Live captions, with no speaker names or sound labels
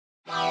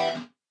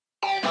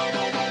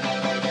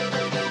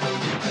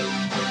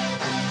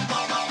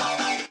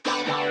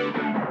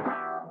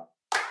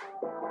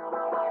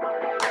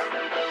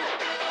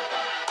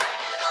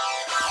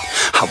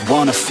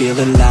wanna feel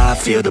alive,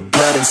 feel the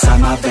blood inside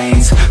my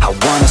veins. I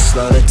wanna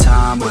slow the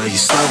time, will you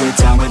slow it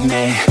down with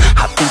me?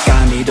 I think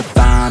I need to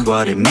find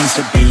what it means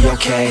to be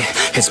okay.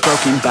 It's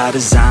broken by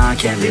design,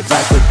 can't live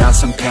life without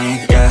some pain,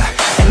 yeah.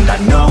 And I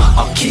know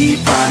I'll keep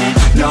running,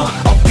 no,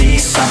 I'll be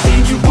something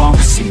you won't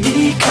see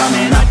me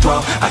coming. I grow,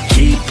 I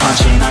keep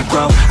punching, I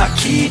grow, I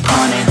keep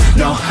hunting.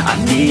 No, I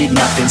need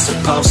nothing,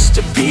 supposed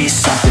to be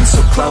something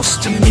so close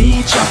to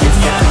me. Jumping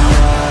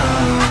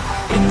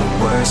out in the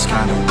worst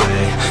kind of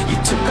way. You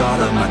took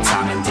all of my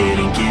time and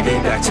didn't give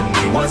it back to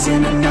me.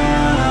 Wasn't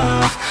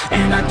enough,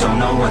 and I don't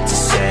know what to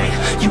say.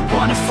 You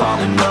wanna fall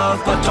in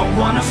love, but don't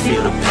wanna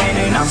feel the pain.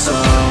 And I'm so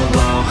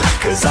low,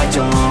 cause I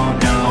don't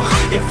know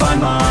if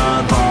I'm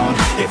alone,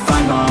 if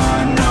I'm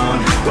unknown.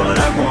 But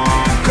I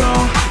won't go,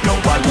 no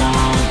I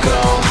won't go.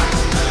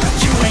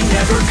 You ain't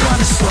never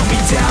gonna slow me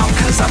down,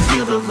 cause I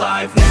feel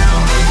alive now.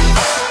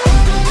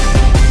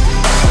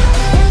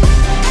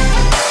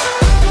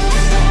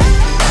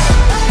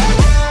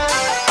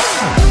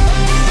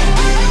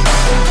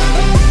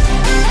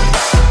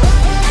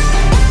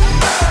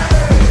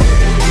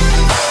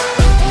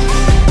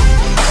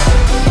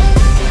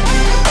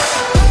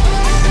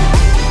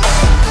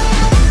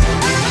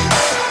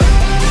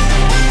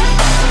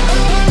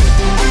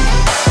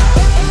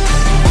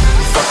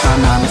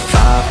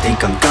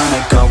 Think I'm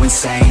gonna go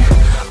insane.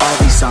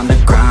 Always on the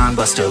grind,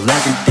 but still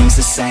everything's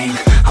the same.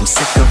 I'm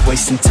sick of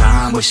wasting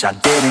time, wish I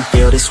didn't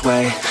feel this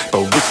way.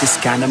 But with this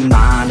kind of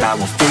mind, I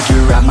will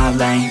figure out my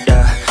lane,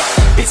 yeah.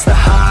 It's the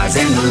highs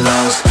and the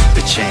lows,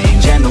 the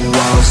change and the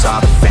woes.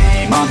 All the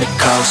fame on the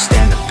coast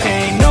and the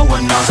pain no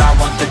one knows. I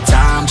want the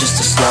time just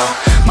to slow,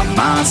 my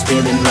mind's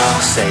feeling low.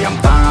 Say I'm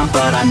fine,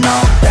 but I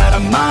know that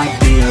I might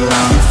be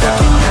alone.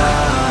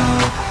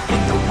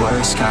 In the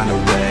worst kind of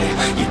way.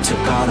 You took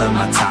all of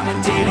my time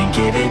and didn't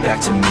give it back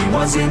to me.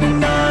 Wasn't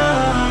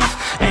enough,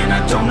 and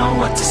I don't know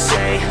what to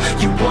say.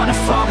 You wanna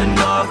fall in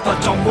love,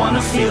 but don't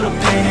wanna feel the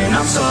pain. And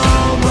I'm so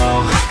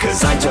low,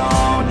 cause I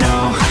don't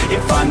know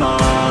if I'm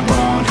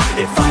alone,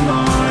 if I'm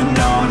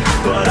unknown.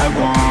 But I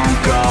won't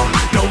go,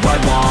 no I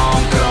won't